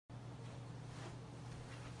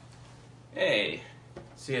Hey,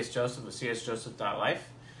 C.S. Joseph with csjoseph.life,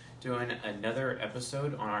 doing another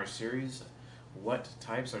episode on our series, What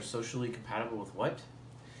Types Are Socially Compatible with What?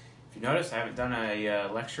 If you notice, I haven't done a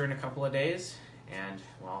lecture in a couple of days, and,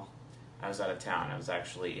 well, I was out of town. I was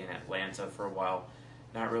actually in Atlanta for a while,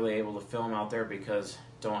 not really able to film out there because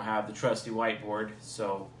don't have the trusty whiteboard,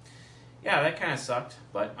 so, yeah, that kind of sucked,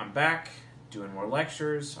 but I'm back, doing more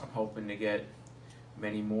lectures. I'm hoping to get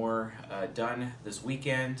many more done this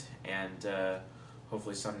weekend, and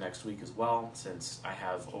hopefully some next week as well, since I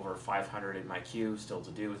have over 500 in my queue still to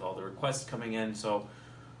do with all the requests coming in, so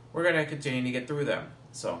we're going to continue to get through them.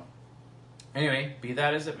 So anyway, be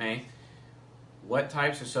that as it may, what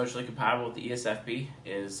types are socially compatible with the ESFP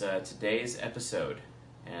is today's episode,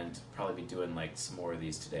 and probably be doing like some more of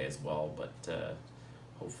these today as well, but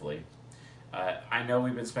hopefully. I know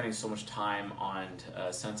we've been spending so much time on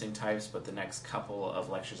sensing types, but the next couple of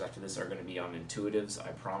lectures after this are going to be on intuitives, I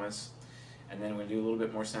promise. And then we're going to do a little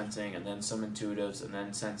bit more sensing, and then some intuitives, and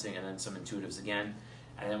then sensing, and then some intuitives again.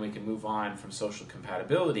 And then we can move on from social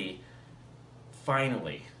compatibility.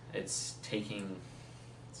 Finally, it's taking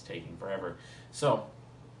forever. So,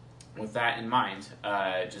 with that in mind,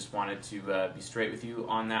 just wanted to be straight with you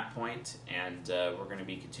on that point, and we're going to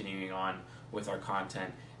be continuing on with our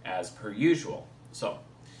content as per usual. So,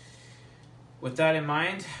 with that in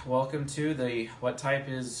mind, welcome to the what type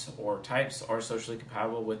is or types are socially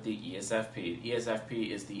compatible with the ESFP. ESFP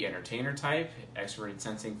is the entertainer type, extroverted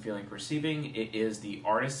sensing, feeling, perceiving. It is the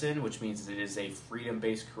artisan, which means it is a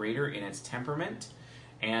freedom-based creator in its temperament,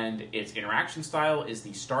 and its interaction style is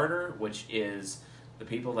the starter, which is the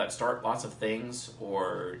people that start lots of things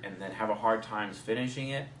and then have a hard time finishing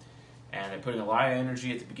it. And they're putting a lot of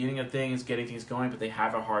energy at the beginning of things, getting things going, but they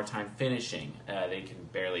have a hard time finishing. They can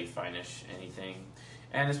barely finish anything.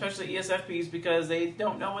 And especially ESFPs, because they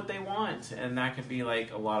don't know what they want. And that can be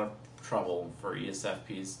like a lot of trouble for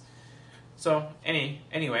ESFPs. So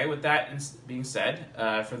anyway, with that being said,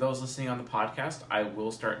 for those listening on the podcast, I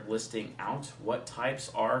will start listing out what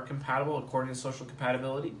types are compatible according to social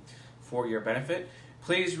compatibility for your benefit.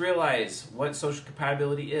 Please realize what social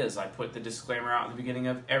compatibility is. I put the disclaimer out at the beginning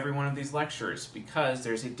of every one of these lectures because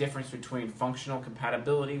there's a difference between functional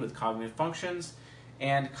compatibility with cognitive functions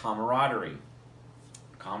and camaraderie.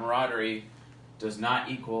 Camaraderie does not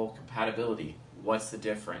equal compatibility. What's the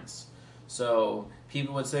difference? So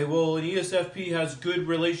people would say, well, an ESFP has good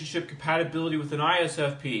relationship compatibility with an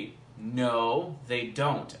ISFP. No, they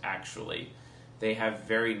don't actually. They have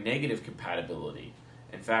very negative compatibility.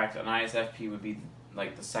 In fact, an ISFP would be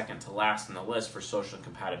like the second to last on the list for social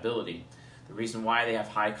compatibility. The reason why they have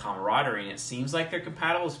high camaraderie and it seems like they're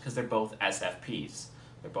compatible is because they're both SFPs.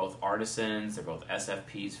 They're both artisans, they're both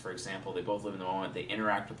SFPs, for example. They both live in the moment, they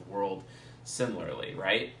interact with the world similarly,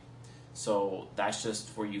 right? So that's just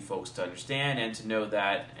for you folks to understand and to know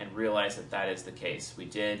that and realize that that is the case. We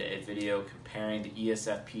did a video comparing the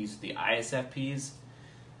ESFPs with the ISFPs.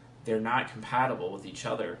 They're not compatible with each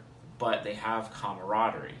other, but they have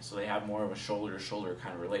camaraderie, so they have more of a shoulder-to-shoulder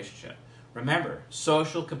kind of relationship. Remember,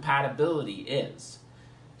 social compatibility is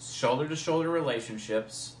shoulder-to-shoulder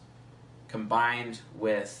relationships combined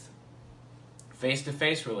with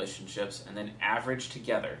face-to-face relationships and then averaged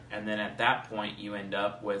together. And then at that point, you end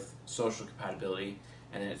up with social compatibility,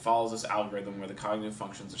 and then it follows this algorithm where the cognitive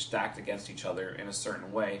functions are stacked against each other in a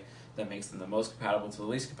certain way that makes them the most compatible to the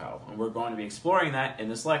least compatible. And we're going to be exploring that in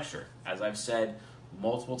this lecture. As I've said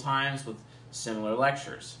multiple times with similar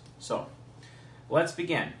lectures. So, let's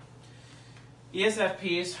begin.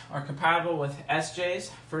 ESFPs are compatible with SJs,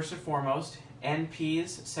 first and foremost,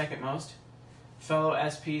 NPs, second most, fellow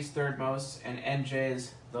SPs, third most, and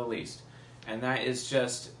NJs, the least. And that is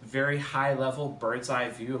just very high level bird's eye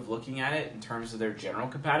view of looking at it in terms of their general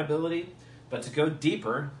compatibility. But to go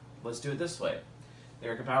deeper, let's do it this way.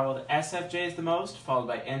 They're compatible with SFJs the most, followed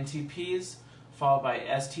by NTPs, followed by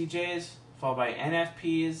STJs, followed by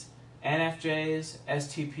NFPs, NFJs,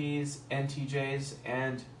 STPs, NTJs,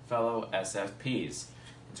 and fellow SFPs.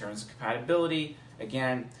 In terms of compatibility,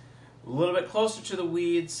 again, a little bit closer to the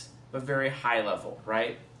weeds, but very high level,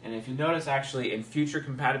 right? And if you notice, actually, in future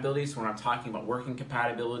compatibilities, when I'm talking about working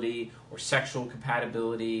compatibility, or sexual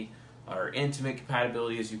compatibility, or intimate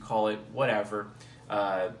compatibility, as you call it, whatever,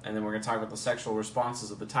 and then we're going to talk about the sexual responses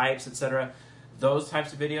of the types, etc., those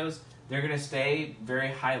types of videos, they're going to stay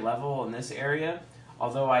very high level in this area,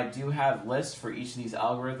 although I do have lists for each of these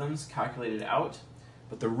algorithms calculated out,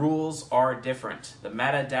 but the rules are different. The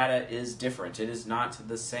metadata is different. It is not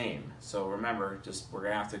the same. So remember, we're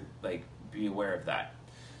going to have to be aware of that.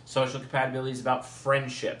 Social compatibility is about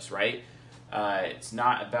friendships, right? It's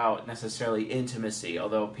not about necessarily intimacy,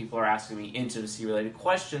 although people are asking me intimacy-related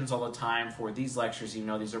questions all the time for these lectures, even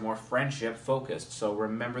though these are more friendship-focused. So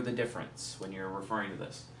remember the difference when you're referring to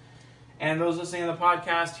this. And those listening to the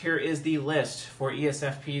podcast, here is the list for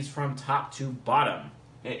ESFPs from top to bottom.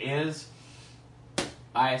 It is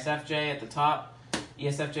ISFJ at the top,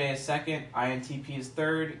 ESFJ is second, INTP is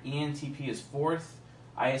third, ENTP is fourth,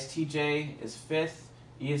 ISTJ is fifth,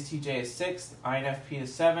 ESTJ is 6th, INFP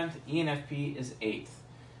is 7th, ENFP is 8th.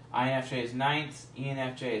 INFJ is 9th,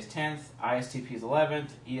 ENFJ is 10th, ISTP is 11th,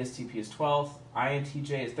 ESTP is 12th,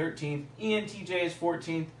 INTJ is 13th, ENTJ is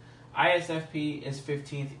 14th, ISFP is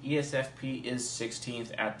 15th, ESFP is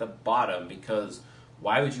 16th at the bottom, because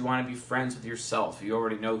why would you want to be friends with yourself? You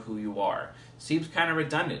already know who you are. Seems kind of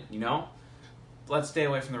redundant, you know? Let's stay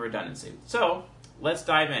away from the redundancy. So, let's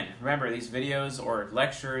dive in. Remember, these videos or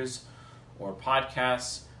lectures or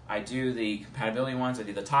podcasts, I do the compatibility ones, I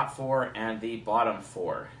do the top 4 and the bottom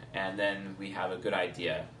 4, and then we have a good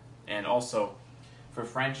idea. And also, for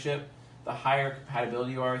friendship, the higher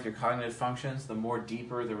compatibility you are with your cognitive functions, the more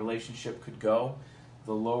deeper the relationship could go.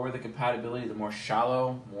 The lower the compatibility, the more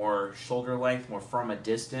shallow, more shoulder length, more from a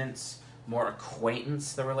distance, more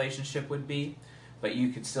acquaintance the relationship would be. But you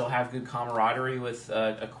could still have good camaraderie with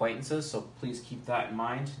acquaintances, so please keep that in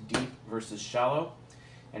mind, deep versus shallow.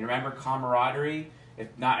 And remember, camaraderie, if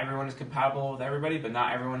not everyone is compatible with everybody, but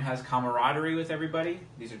not everyone has camaraderie with everybody.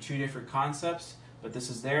 These are two different concepts, but this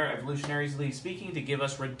is there, evolutionarily speaking, to give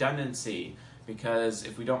us redundancy. Because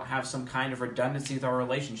if we don't have some kind of redundancy with our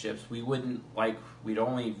relationships, we'd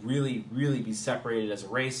only really be separated as a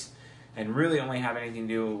race, and really only have anything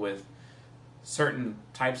to do with certain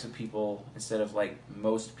types of people instead of like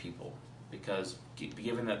most people. Because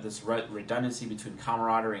given that this redundancy between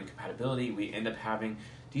camaraderie and compatibility, we end up having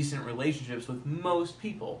decent relationships with most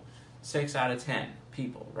people. 6 out of 10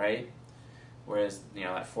 people, right? Whereas,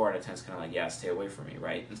 that 4 out of 10 is kind of like, yeah, stay away from me,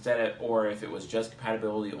 right? Or if it was just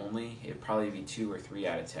compatibility only, it'd probably be 2 or 3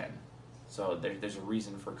 out of 10. So there's a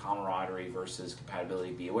reason for camaraderie versus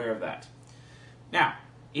compatibility. Be aware of that. Now,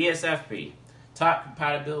 ESFP, top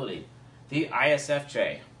compatibility, the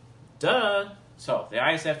ISFJ. Duh! So, the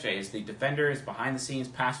ISFJ is the defender, is behind the scenes,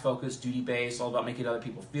 past focused, duty based, all about making other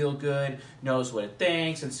people feel good, knows what it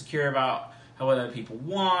thinks, insecure about what other people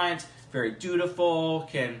want, very dutiful,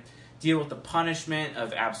 can deal with the punishment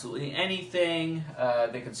of absolutely anything,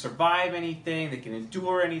 they can survive anything, they can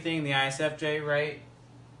endure anything, the ISFJ, right?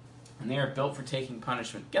 And they are built for taking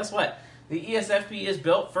punishment. Guess what? The ESFP is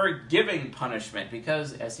built for giving punishment,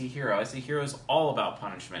 because SE Hero is all about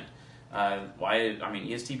punishment.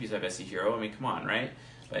 ESTPs have SE Hero, come on, right?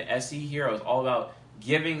 But SE Hero is all about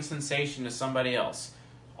giving sensation to somebody else.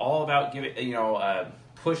 All about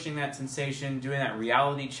pushing that sensation, doing that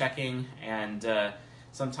reality checking, and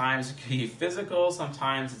sometimes it can be physical,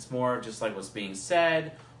 sometimes it's more just like what's being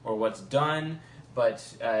said or what's done. But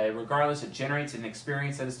regardless, it generates an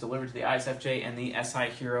experience that is delivered to the ISFJ, and the SI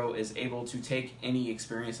Hero is able to take any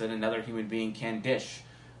experience that another human being can dish.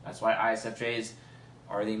 That's why ISFJs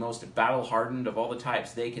are the most battle-hardened of all the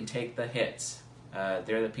types. They can take the hits.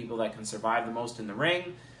 They're the people that can survive the most in the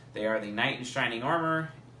ring. They are the knight in shining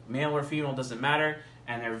armor. Male or female, doesn't matter.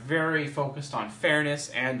 And they're very focused on fairness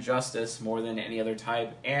and justice more than any other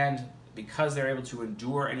type. And because they're able to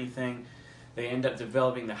endure anything, they end up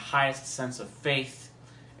developing the highest sense of faith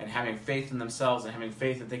and having faith in themselves and having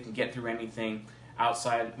faith that they can get through anything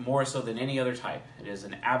outside, more so than any other type. It is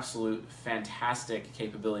an absolute fantastic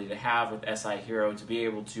capability to have with SI Hero, to be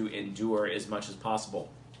able to endure as much as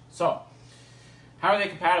possible. So, how are they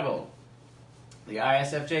compatible? The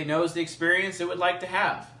ISFJ knows the experience it would like to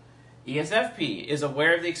have. ESFP is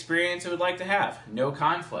aware of the experience it would like to have. No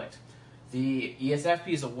conflict. The ESFP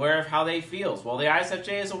is aware of how they feels. Well, the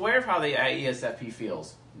ISFJ is aware of how the ESFP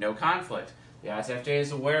feels. No conflict. The ISFJ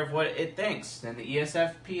is aware of what it thinks. Then the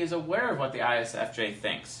ESFP is aware of what the ISFJ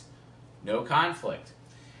thinks. No conflict.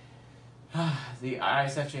 The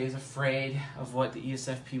ISFJ is afraid of what the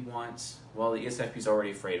ESFP wants. Well, the ESFP is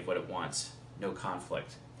already afraid of what it wants. No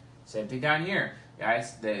conflict. Same thing down here.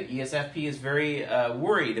 The ESFP is very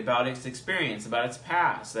worried about its experience, about its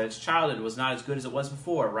past, that its childhood was not as good as it was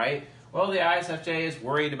before, right? Well, the ISFJ is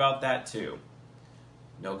worried about that too.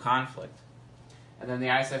 No conflict. And then the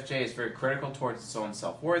ISFJ is very critical towards its own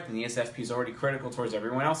self-worth, and the ESFP is already critical towards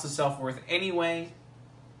everyone else's self-worth anyway.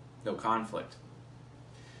 No conflict.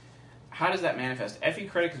 How does that manifest? FE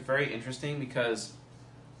Critic is very interesting, because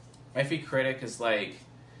FE Critic is like,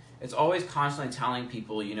 it's always constantly telling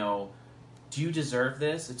people, do you deserve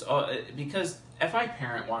this? Because FI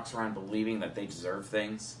Parent walks around believing that they deserve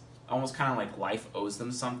things, almost kind of like life owes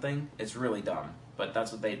them something. It's really dumb. but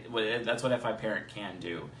that's what FI parent can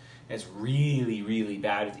do. It's really, really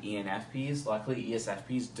bad with ENFPs. Luckily,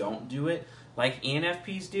 ESFPs don't do it like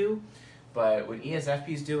ENFPs do, but when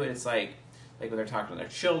ESFPs do it, it's like when they're talking to their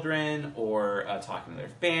children or talking to their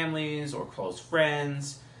families or close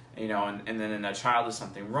friends, and then a child does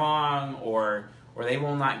something wrong, or they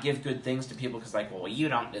will not give good things to people because well, you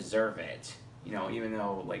don't deserve it. Even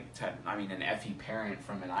though an FE parent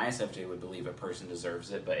from an ISFJ would believe a person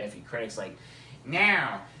deserves it, but FE critics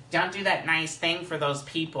no, don't do that nice thing for those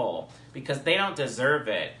people because they don't deserve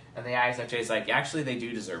it. And the ISFJ is actually they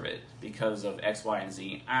do deserve it because of X, Y, and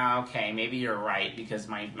Z. Okay, maybe you're right because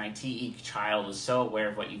my TE child is so aware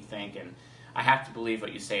of what you think, and I have to believe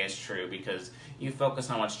what you say is true because you focus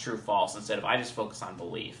on what's true, false, instead of I just focus on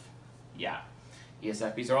belief. Yeah,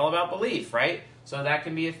 ESFPs are all about belief, right? So that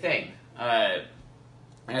can be a thing. And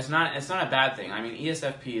it's not a bad thing. I mean,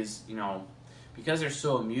 ESFPs, because they're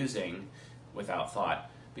so amusing without thought,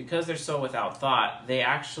 they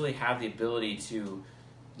actually have the ability to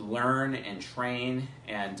learn and train,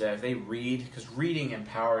 and if they read, because reading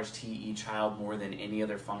empowers TE child more than any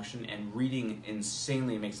other function, and reading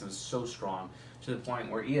insanely makes them so strong to the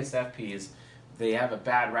point where ESFPs, they have a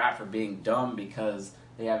bad rap for being dumb because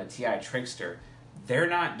they have a TI trickster. They're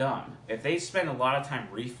not dumb. If they spend a lot of time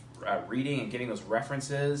reading and getting those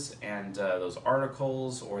references and those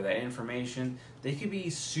articles or that information, they could be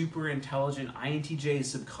super intelligent INTJ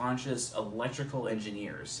subconscious electrical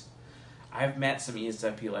engineers. I've met some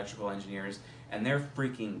ESFP electrical engineers, and they're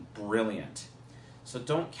freaking brilliant. So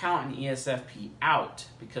don't count an ESFP out,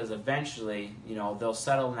 because eventually, they'll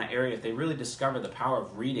settle in that area. If they really discover the power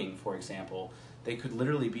of reading, for example, they could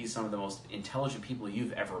literally be some of the most intelligent people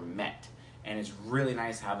you've ever met. And it's really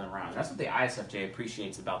nice to have them around. That's what the ISFJ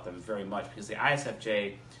appreciates about them very much, because the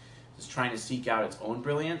ISFJ is trying to seek out its own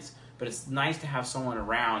brilliance, but it's nice to have someone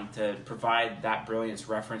around to provide that brilliance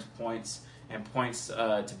reference points and points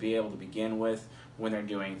to be able to begin with when they're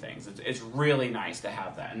doing things. It's really nice to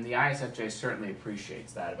have that, and the ISFJ certainly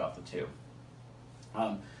appreciates that about the two.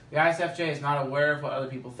 The ISFJ is not aware of what other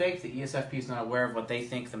people think. The ESFP is not aware of what they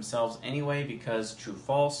think themselves anyway, because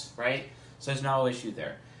true-false, right? So there's no issue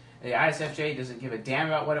there. The ISFJ doesn't give a damn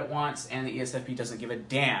about what it wants, and the ESFP doesn't give a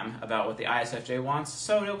damn about what the ISFJ wants,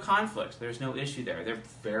 so no conflict. There's no issue there. They're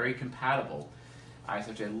very compatible.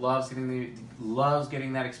 ISFJ loves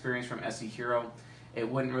getting that experience from SE Hero. It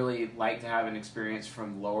wouldn't really like to have an experience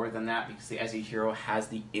from lower than that, because the SE Hero has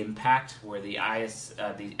the impact, where the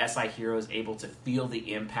SI Hero is able to feel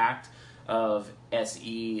the impact of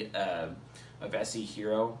SE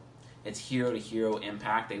Hero. It's hero-to-hero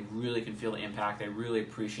impact. They really can feel the impact. They really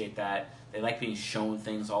appreciate that. They like being shown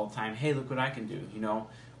things all the time. Hey, look what I can do,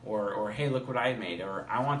 or hey, look what I made, or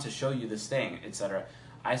I want to show you this thing, etc.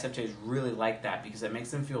 ISFJs really like that because it makes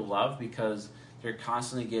them feel loved, because they're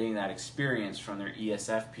constantly getting that experience from their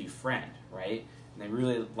ESFP friend, right? And they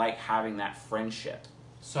really like having that friendship.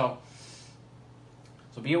 So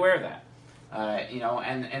be aware of that.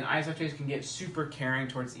 And ISFJs can get super caring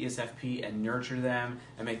towards the ESFP and nurture them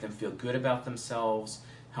and make them feel good about themselves,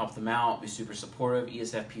 help them out, be super supportive.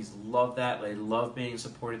 ESFPs love that. They love being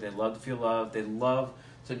supported. They love to feel loved. They love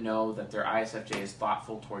to know that their ISFJ is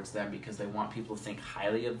thoughtful towards them, because they want people to think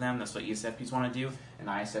highly of them. That's what ESFPs want to do, and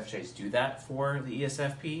ISFJs do that for the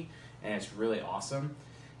ESFP, and it's really awesome.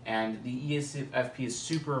 And the ESFP is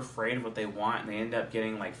super afraid of what they want, and they end up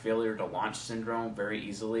getting failure to launch syndrome very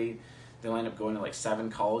easily. They'll end up going to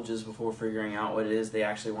 7 colleges before figuring out what it is they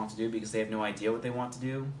actually want to do, because they have no idea what they want to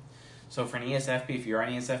do. So for an ESFP, if you're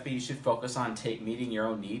an ESFP, you should focus on meeting your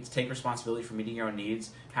own needs. Take responsibility for meeting your own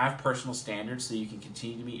needs. Have personal standards so you can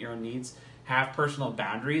continue to meet your own needs. Have personal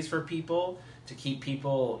boundaries for people to keep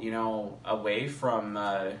people, away from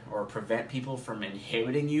or prevent people from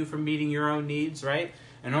inhibiting you from meeting your own needs, right?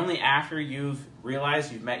 And only after you've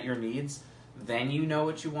realized you've met your needs, then you know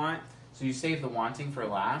what you want. So you save the wanting for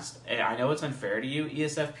last. I know it's unfair to you,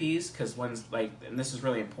 ESFPs, because and this is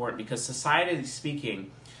really important, because society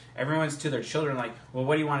speaking, everyone's to their children well,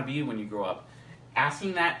 what do you want to be when you grow up?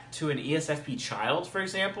 Asking that to an ESFP child, for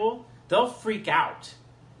example, they'll freak out,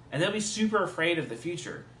 and they'll be super afraid of the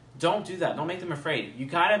future. Don't do that. Don't make them afraid. You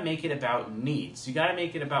gotta make it about needs. You gotta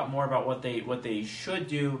make it more about what they should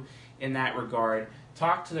do in that regard.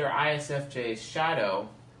 Talk to their ISFJ's shadow.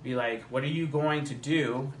 Be like, what are you going to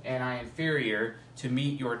do, NI inferior, to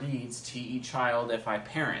meet your needs, TE child, FI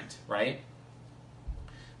parent, right?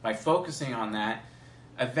 By focusing on that,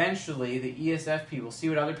 eventually the ESFP will see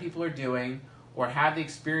what other people are doing, or have the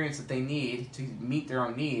experience that they need to meet their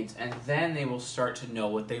own needs, and then they will start to know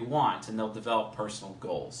what they want, and they'll develop personal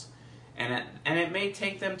goals. And it may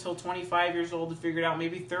take them till 25 years old to figure it out,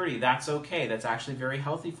 maybe 30. That's okay. That's actually very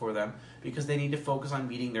healthy for them because they need to focus on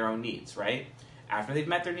meeting their own needs, right? After they've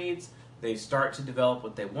met their needs, they start to develop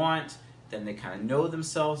what they want, then they kind of know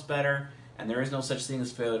themselves better, and there is no such thing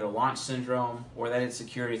as failure to launch syndrome or that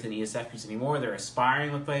insecurity within ESFPs anymore. They're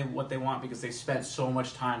aspiring with what they want because they spent so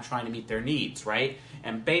much time trying to meet their needs, right?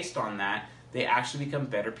 And based on that, they actually become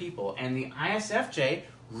better people. And the ISFJ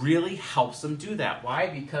really helps them do that. Why?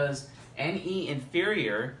 Because NE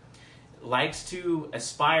inferior likes to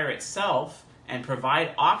aspire itself and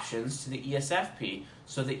provide options to the ESFP.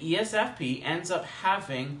 So the ESFP ends up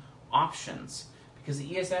having options because the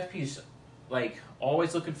ESFP is like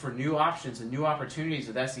always looking for new options and new opportunities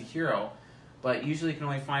with SE Hero, but usually can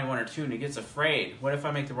only find one or two and he gets afraid. What if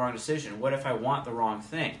I make the wrong decision? What if I want the wrong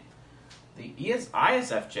thing? The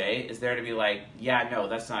ISFJ is there to be like, yeah, no,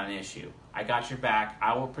 that's not an issue. I got your back.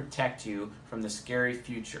 I will protect you from the scary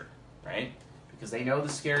future, right? Because they know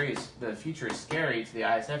the future is scary to the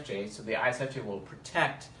ISFJ, so the ISFJ will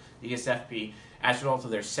protect the ESFP as a result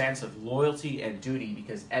of their sense of loyalty and duty,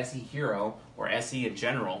 because SE Hero, or SE in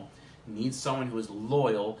general, needs someone who is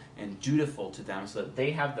loyal and dutiful to them so that they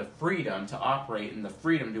have the freedom to operate and the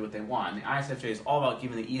freedom to do what they want. And the ISFJ is all about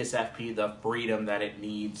giving the ESFP the freedom that it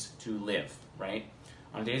needs to live, right?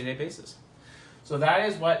 On a day-to-day basis. So that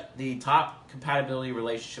is what the top compatibility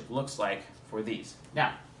relationship looks like for these.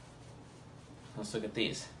 Now, let's look at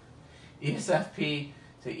these. ESFP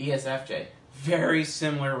to ESFJ. Very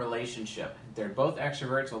similar relationship. They're both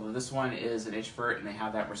extroverts, although this one is an introvert and they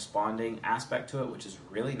have that responding aspect to it, which is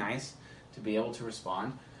really nice to be able to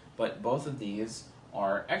respond. But both of these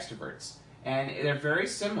are extroverts. And they're very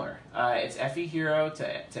similar. It's FE Hero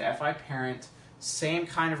to FI Parent. Same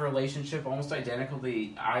kind of relationship, almost identical to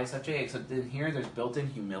the ISFJ, except in here there's built-in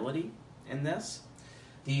humility in this.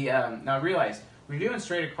 Now realize, when you're doing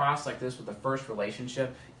straight across like this with the first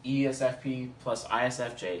relationship, ESFP plus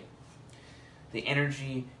ISFJ, the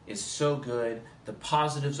energy is so good, the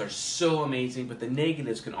positives are so amazing, but the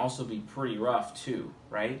negatives can also be pretty rough too,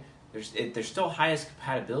 right? There's still highest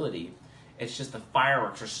compatibility, it's just the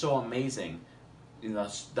fireworks are so amazing. You know,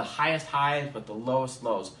 the highest highs, but the lowest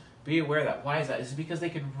lows. Be aware of that. Why is that? It's because they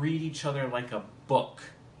can read each other like a book,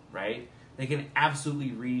 right? They can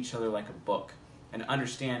absolutely read each other like a book and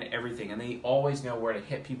understand everything, and they always know where to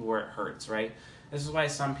hit people where it hurts, right? This is why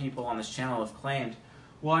some people on this channel have claimed,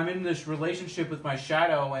 well, I'm in this relationship with my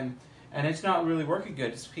shadow and it's not really working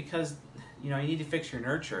good. It's because, you need to fix your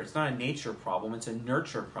nurture. It's not a nature problem, it's a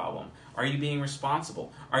nurture problem. Are you being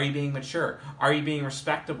responsible? Are you being mature? Are you being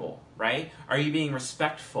respectable, right? Are you being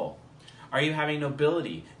respectful? Are you having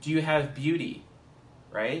nobility? Do you have beauty,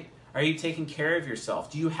 right? Are you taking care of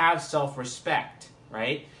yourself? Do you have self-respect,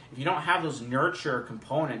 right? If you don't have those nurture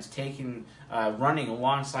components running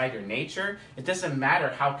alongside your nature, it doesn't matter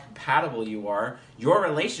how compatible you are, your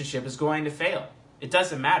relationship is going to fail. It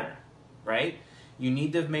doesn't matter, right? You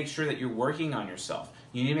need to make sure that you're working on yourself.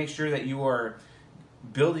 You need to make sure that you are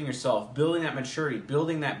building yourself, building that maturity,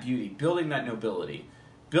 building that beauty, building that nobility,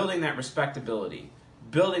 building that respectability,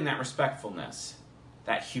 building that respectfulness,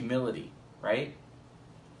 that humility, right?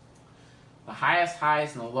 The highest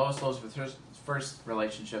highs and the lowest lows for the first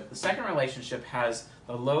relationship. The second relationship has,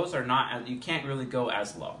 the lows are not, you can't really go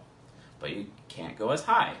as low, but you can't go as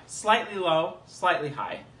high. Slightly low, slightly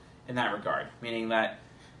high in that regard, meaning that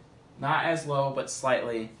not as low, but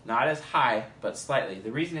slightly, not as high, but slightly.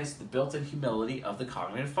 The reason is the built-in humility of the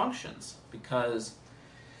cognitive functions, because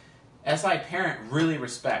SI Parent really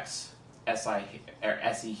respects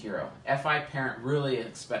SE Hero. FI Parent really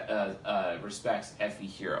respects FE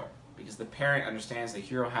Hero, because the parent understands the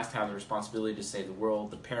hero has to have the responsibility to save the world.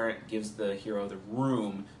 The parent gives the hero the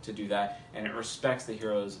room to do that, and it respects the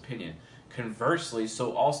hero's opinion. Conversely,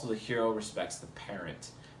 so also the hero respects the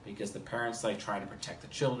parent, because the parent's like trying to protect the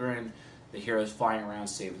children, the hero's flying around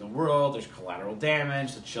saving the world, there's collateral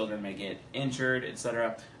damage, the children may get injured,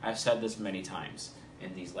 etc. I've said this many times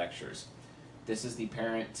in these lectures. This is the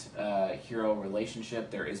parent-hero relationship.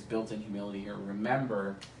 There is built-in humility here.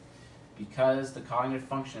 Remember, because the cognitive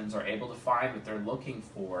functions are able to find what they're looking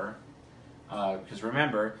for, because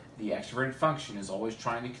remember, the extroverted function is always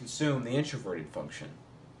trying to consume the introverted function,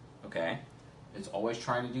 okay? It's always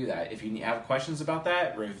trying to do that. If you have questions about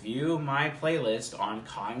that, review my playlist on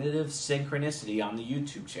cognitive synchronicity on the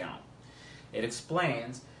YouTube channel. It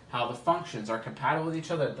explains how the functions are compatible with each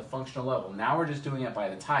other at the functional level. Now we're just doing it by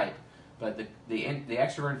the type, but the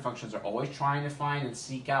extroverted functions are always trying to find and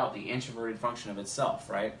seek out the introverted function of itself,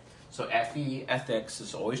 right? So FE, ethics,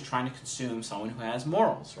 is always trying to consume someone who has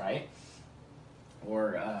morals, right?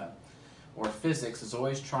 Or physics is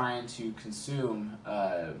always trying to consume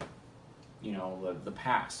the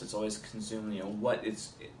past. It's always consumed, what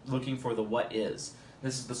it's looking for the what is.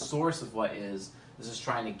 This is the source of what is. This is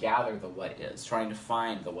trying to gather the what is, trying to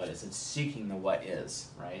find the what is. It's seeking the what is,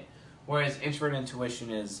 right? Whereas introvert intuition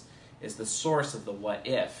is the source of the what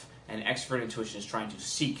if, and extrovert intuition is trying to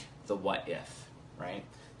seek the what if, right?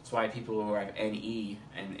 That's why people who have NE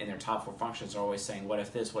and in their top 4 functions are always saying, what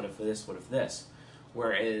if this, what if this, what if this?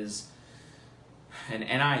 Whereas an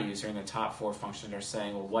NI user in their top 4 functions are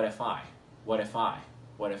saying, well, what if I? What if I?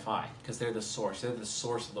 What if I? Because they're the source. They're the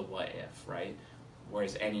source of the what if, right?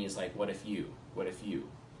 Whereas NE is like, what if you? What if you?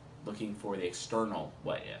 Looking for the external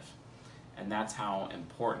what if. And that's how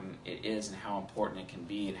important it is and how important it can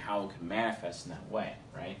be and how it can manifest in that way,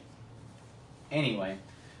 right? Anyway,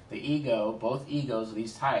 the ego, both egos of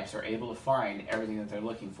these types are able to find everything that they're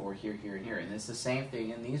looking for here, here, and here. And it's the same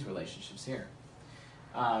thing in these relationships here.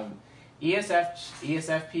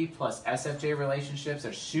 ESFP plus SFJ relationships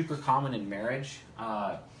are super common in marriage.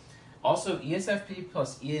 Also, ESFP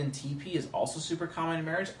plus ENTP is also super common in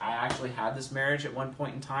marriage. I actually had this marriage at one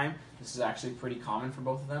point in time. This is actually pretty common for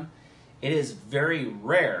both of them. It is very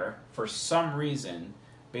rare, for some reason,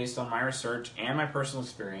 based on my research and my personal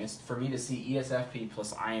experience, for me to see ESFP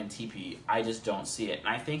plus INTP. I just don't see it. And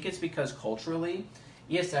I think it's because culturally,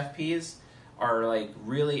 ESFPs are like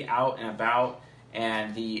really out and about,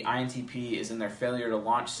 and the INTP is in their failure to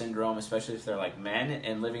launch syndrome, especially if they're like men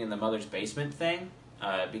and living in the mother's basement thing.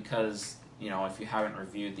 Because, if you haven't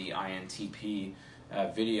reviewed the INTP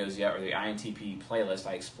videos yet, or the INTP playlist,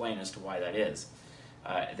 I explain as to why that is.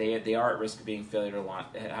 They are at risk of having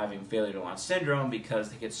failure to launch syndrome because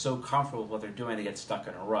they get so comfortable with what they're doing, they get stuck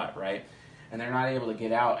in a rut, right? And they're not able to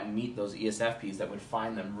get out and meet those ESFPs that would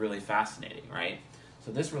find them really fascinating, right? So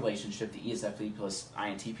this relationship, the ESFP plus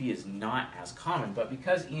INTP, is not as common, but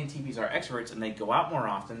because ENTPs are extroverts and they go out more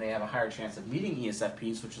often, they have a higher chance of meeting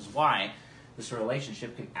ESFPs, which is why this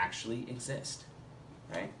relationship can actually exist,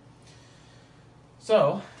 right?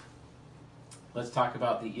 So let's talk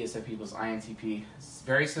about the ESFP plus INTP. It's a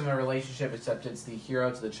very similar relationship, except it's the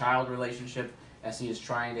hero to the child relationship. SE is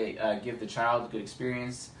trying to give the child a good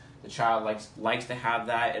experience. The child likes to have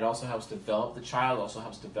that. It also helps develop the child, also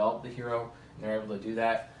helps develop the hero, and they're able to do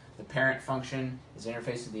that. The parent function is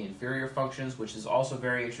interfaced to the inferior functions, which is also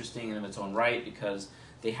very interesting in its own right, because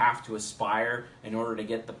they have to aspire in order to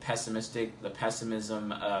get the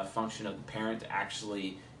pessimism function of the parent to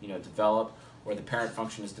actually, develop, or the parent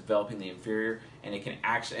function is developing the inferior, and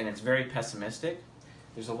it's very pessimistic.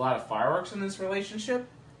 There's a lot of fireworks in this relationship,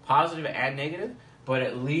 positive and negative, but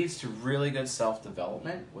it leads to really good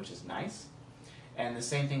self-development, which is nice. And the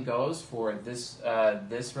same thing goes for this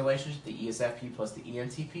relationship, the ESFP plus the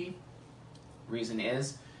ENTP. Reason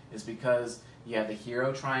is because you have the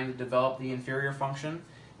hero trying to develop the inferior function,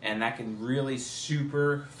 and that can really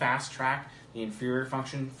super fast track the inferior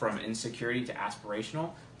function from insecurity to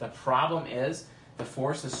aspirational. The problem is the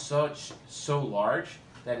force is so large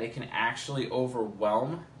that it can actually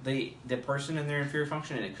overwhelm the person in their inferior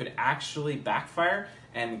function, and it could actually backfire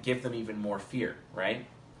and give them even more fear, right?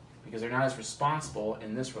 Because they're not as responsible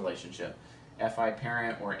in this relationship. FI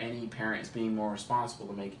parent or any parent is being more responsible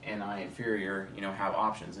to make NI inferior, have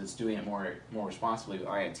options. It's doing it more responsibly with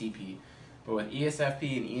INTP. But with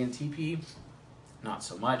ESFP and ENTP, not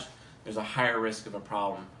so much. There's a higher risk of a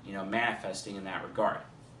problem, manifesting in that regard.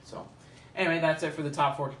 So, anyway, that's it for the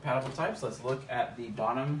top 4 compatible types. Let's look at the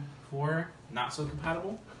bottom 4 not so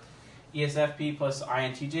compatible. ESFP plus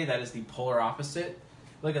INTJ, that is the polar opposite.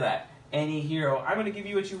 Look at that. Any hero, I'm going to give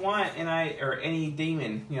you what you want, or any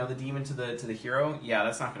demon, the demon to the hero. Yeah,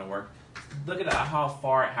 that's not going to work. Look at how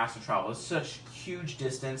far it has to travel. It's such huge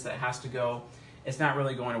distance that it has to go. It's not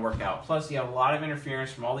really going to work out. Plus, you have a lot of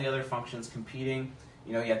interference from all the other functions competing.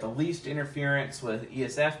 You have the least interference with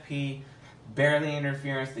ESFP, barely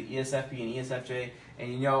interference with the ESFP and ESFJ,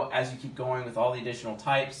 and as you keep going with all the additional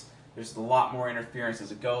types, there's a lot more interference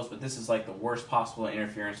as it goes, but this is like the worst possible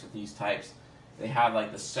interference with these types. They have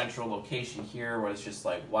like the central location here where it's just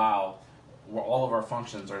like, wow, all of our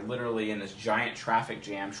functions are literally in this giant traffic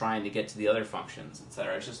jam trying to get to the other functions,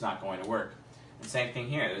 etc. It's just not going to work. And same thing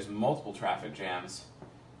here. There's multiple traffic jams,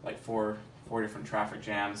 like four different traffic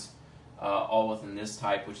jams, all within this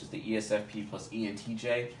type, which is the ESFP plus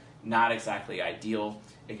ENTJ. Not exactly ideal.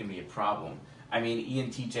 It can be a problem. I mean,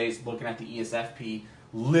 ENTJ's looking at the ESFP,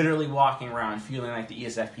 literally walking around feeling like the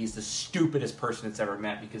ESFP is the stupidest person it's ever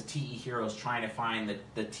met, because TE Hero is trying to find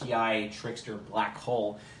the TI trickster black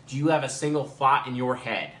hole. Do you have a single thought in your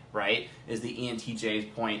head, right? Is the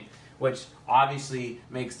ENTJ's point, which obviously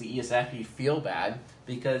makes the ESFP feel bad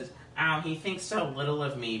because, he thinks so little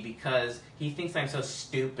of me because he thinks I'm so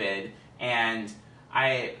stupid, and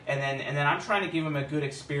and then I'm trying to give him a good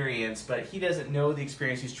experience, but he doesn't know the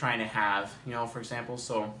experience he's trying to have, for example.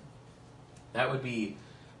 So that would be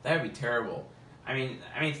terrible. I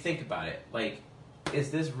mean, think about it. Like,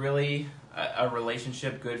 is this really a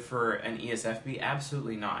relationship good for an ESFP?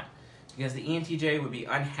 Absolutely not, because the ENTJ would be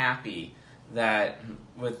unhappy that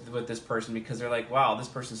with this person, because they're like, wow, this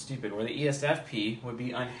person's stupid. Or the ESFP would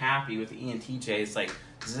be unhappy with the ENTJ. It's like,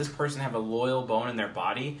 does this person have a loyal bone in their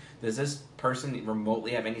body? Does this person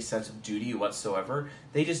remotely have any sense of duty whatsoever?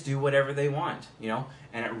 They just do whatever they want,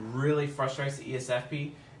 and it really frustrates the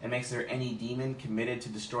ESFP and makes their NE demon committed to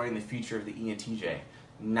destroying the future of the ENTJ.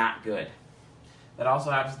 Not good. That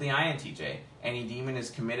also happens to the INTJ. NE demon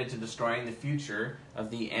is committed to destroying the future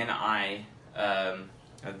of the NI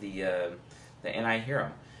the NI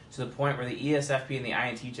hero, to the point where the ESFP and the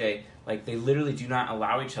INTJ, like, they literally do not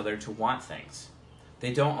allow each other to want things.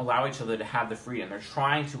 They don't allow each other to have the freedom. They're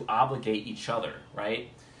trying to obligate each other, right?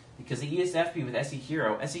 Because the ESFP with SE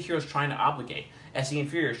hero is trying to obligate. SE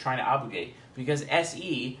inferior is trying to obligate. Because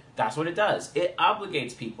SE, that's what it does. It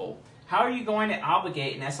obligates people. How are you going to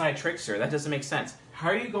obligate an SI trickster? That doesn't make sense. How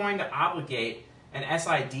are you going to obligate an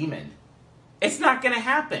SI demon? It's not going to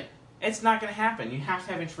happen. It's not going to happen. You have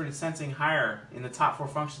to have introverted sensing higher in the top 4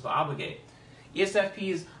 functions to obligate.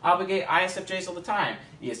 ESFPs obligate ISFJs all the time.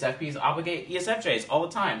 ESFPs obligate ESFJs all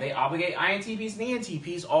the time. They obligate INTPs and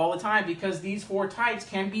ENTPs all the time, because these 4 types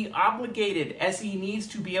can be obligated. SE needs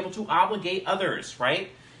to be able to obligate others, right?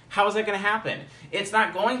 How is that going to happen? It's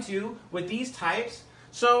not going to with these types.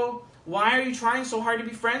 So why are you trying so hard to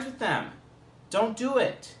be friends with them? Don't do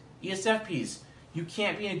it. ESFPs, you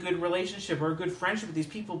can't be in a good relationship or a good friendship with these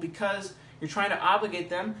people because you're trying to obligate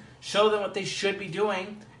them, show them what they should be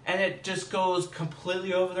doing, and it just goes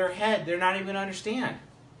completely over their head. They're not even going to understand.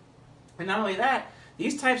 And not only that,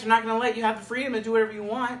 these types are not going to let you have the freedom to do whatever you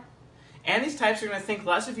want. And these types are going to think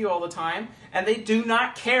less of you all the time, and they do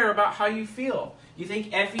not care about how you feel. You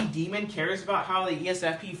think FE Demon cares about how the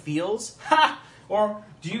ESFP feels? Ha! Or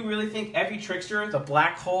do you really think FE Trickster, the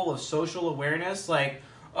black hole of social awareness, like,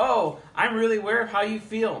 oh, I'm really aware of how you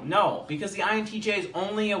feel? No, because the INTJ is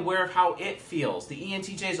only aware of how it feels. The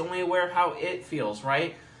ENTJ is only aware of how it feels,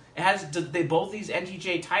 right? Both these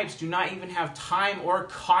NTJ types do not even have time or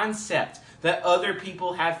concept that other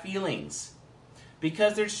people have feelings,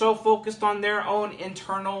 because they're so focused on their own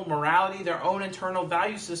internal morality, their own internal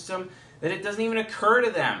value system, that it doesn't even occur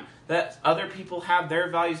to them that other people have their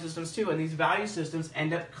value systems too, and these value systems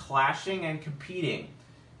end up clashing and competing.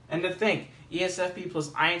 And to think, ESFP plus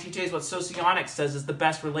INTJ is what Socionics says is the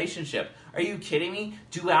best relationship. Are you kidding me?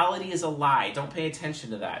 Duality is a lie. Don't pay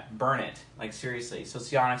attention to that. Burn it. Like, seriously,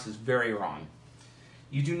 Socionics is very wrong.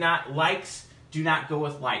 You do not go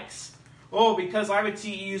with likes. Oh, because I'm a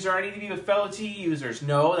TE user, I need to be with fellow TE users.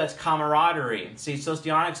 No, that's camaraderie. See,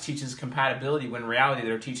 Socionics teaches compatibility when in reality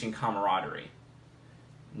they're teaching camaraderie.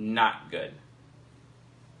 Not good.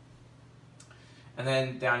 And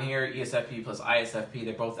then down here, ESFP plus ISFP,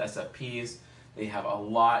 they're both SFPs. They have a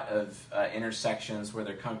lot of intersections where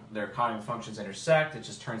their cognitive functions intersect. It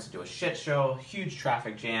just turns into a shit show, huge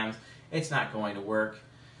traffic jams. It's not going to work.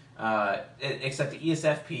 Except the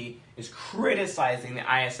ESFP is criticizing the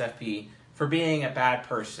ISFP for being a bad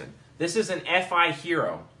person. This is an FI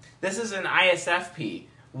hero. This is an ISFP.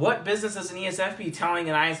 What business is an ESFP telling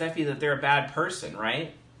an ISFP that they're a bad person,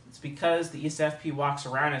 right? It's because the ESFP walks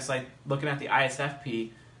around and it's like looking at the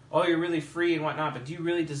ISFP, oh, you're really free and whatnot, but do you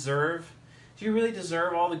really deserve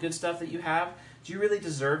all the good stuff that you have? Do you really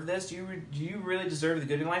deserve this? Do you really deserve the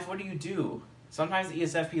good in life? What do you do? Sometimes the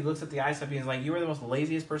ESFP looks at the ISFP and is like, you are the most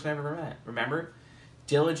laziest person I've ever met. Remember?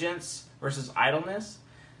 Diligence versus idleness.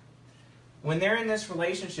 When they're in this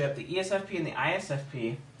relationship, the ESFP and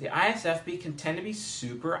the ISFP can tend to be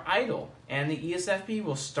super idle. And the ESFP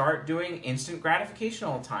will start doing instant gratification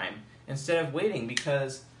all the time instead of waiting,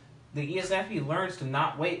 because the ESFP learns to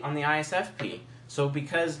not wait on the ISFP. So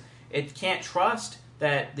because it can't trust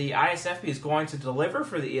that the ISFP is going to deliver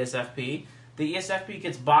for the ESFP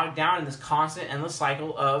gets bogged down in this constant endless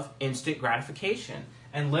cycle of instant gratification.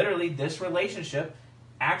 And literally this relationship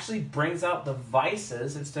actually brings out the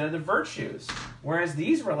vices instead of the virtues. Whereas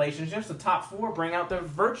these relationships, the top 4, bring out the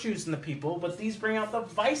virtues in the people, but these bring out the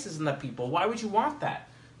vices in the people. Why would you want that?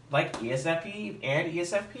 Like ESFP and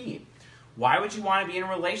ESFP. Why would you want to be in a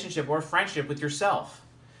relationship or a friendship with yourself?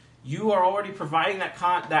 You are already providing that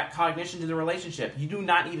cognition to the relationship. You do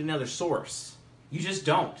not need another source. You just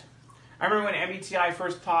don't. I remember when MBTI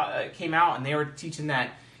first came out and they were teaching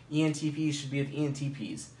that ENTPs should be with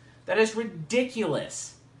ENTPs. That is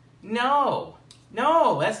ridiculous. No,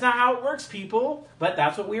 that's not how it works, people. But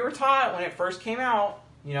that's what we were taught when it first came out,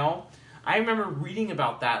 I remember reading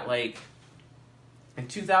about that like in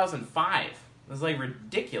 2005. It was like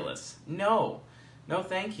ridiculous. No,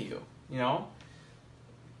 thank you. You know,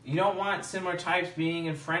 you don't want similar types being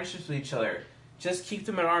in friendships with each other. Just keep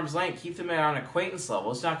them at arm's length. Keep them at an acquaintance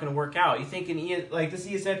level. It's not going to work out. You think like this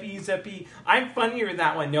ESFP, I'm funnier than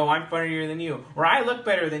that one. No, I'm funnier than you. Or I look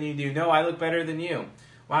better than you do. No, I look better than you.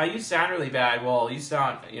 Wow, you sound really bad. Well, you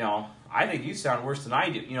sound, I think you sound worse than I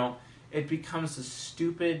do. It becomes a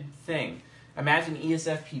stupid thing. Imagine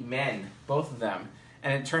ESFP men, both of them,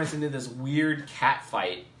 and it turns into this weird cat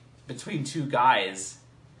fight between two guys.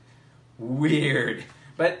 Weird.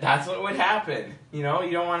 But that's what would happen. You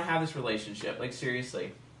don't want to have this relationship. Like,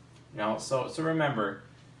 seriously. So remember,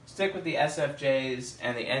 stick with the SFJs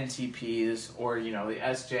and the NTPs, or, the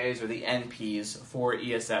SJs or the NPs for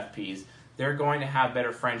ESFPs. They're going to have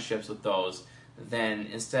better friendships with those than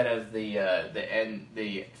instead of the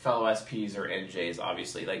fellow SPs or NJs,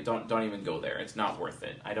 obviously. Like, don't even go there. It's not worth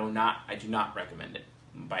it. I do not recommend it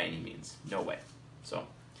by any means. No way. So,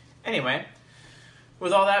 anyway,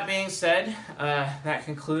 with all that being said, that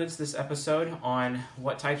concludes this episode on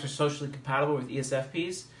what types are socially compatible with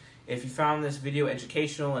ESFPs. If you found this video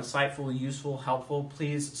educational, insightful, useful, helpful,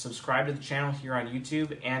 please subscribe to the channel here on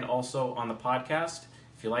YouTube and also on the podcast.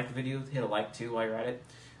 If you like the video, hit a like too while you're at it.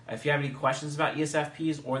 If you have any questions about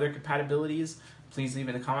ESFPs or their compatibilities, please leave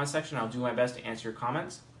in the comment section. I'll do my best to answer your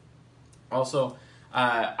comments. Also,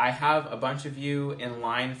 I have a bunch of you in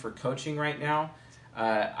line for coaching right now.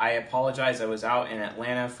 I apologize. I was out in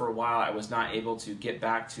Atlanta for a while. I was not able to get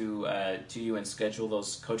back to you and schedule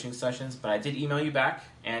those coaching sessions, but I did email you back.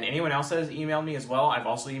 And anyone else that has emailed me as well, I've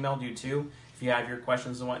also emailed you too, if you have your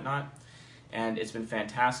questions and whatnot. And it's been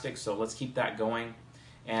fantastic, so let's keep that going.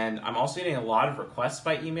 And I'm also getting a lot of requests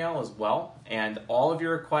by email as well. And all of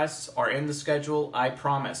your requests are in the schedule. I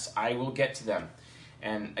promise I will get to them.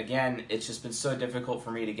 And again, it's just been so difficult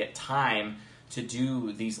for me to get time to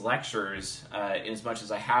do these lectures as much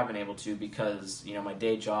as I have been able to, because my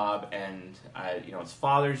day job and it's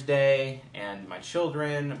Father's Day and my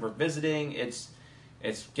children were visiting. It's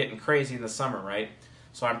getting crazy in the summer, right?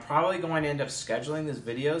 So I'm probably going to end up scheduling these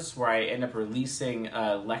videos where I end up releasing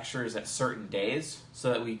lectures at certain days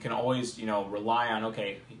so that we can always, rely on,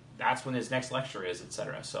 okay, that's when his next lecture is,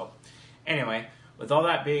 etc. So anyway, with all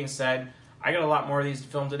that being said, I got a lot more of these to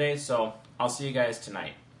film today, so I'll see you guys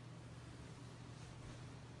tonight.